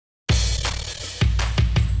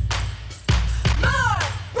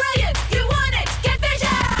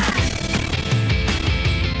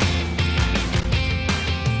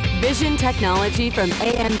Vision technology from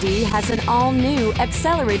AMD has an all-new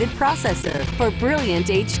accelerated processor for brilliant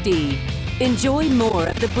HD. Enjoy more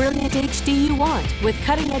of the brilliant HD you want with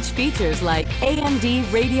cutting-edge features like AMD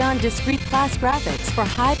Radeon discrete class graphics for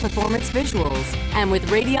high-performance visuals. And with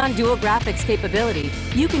Radeon dual graphics capability,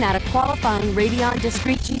 you can add a qualifying Radeon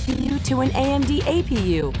discrete GPU to an AMD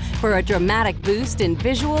APU for a dramatic boost in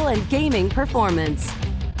visual and gaming performance.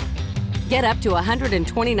 Get up to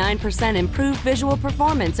 129% improved visual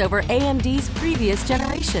performance over AMD's previous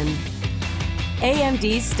generation.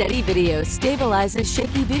 AMD's Steady Video stabilizes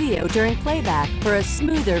shaky video during playback for a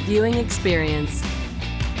smoother viewing experience.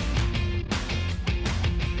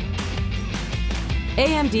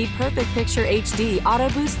 AMD Perfect Picture HD auto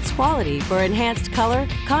boosts quality for enhanced color,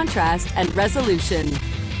 contrast, and resolution.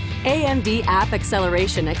 AMD App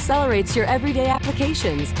Acceleration accelerates your everyday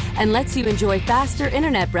applications and lets you enjoy faster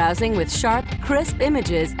internet browsing with sharp, crisp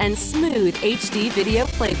images and smooth HD video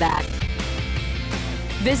playback.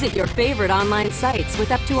 Visit your favorite online sites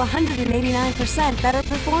with up to 189% better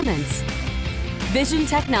performance. Vision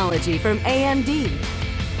technology from AMD.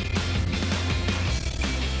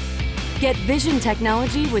 Get Vision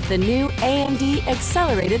technology with the new AMD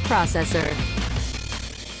accelerated processor.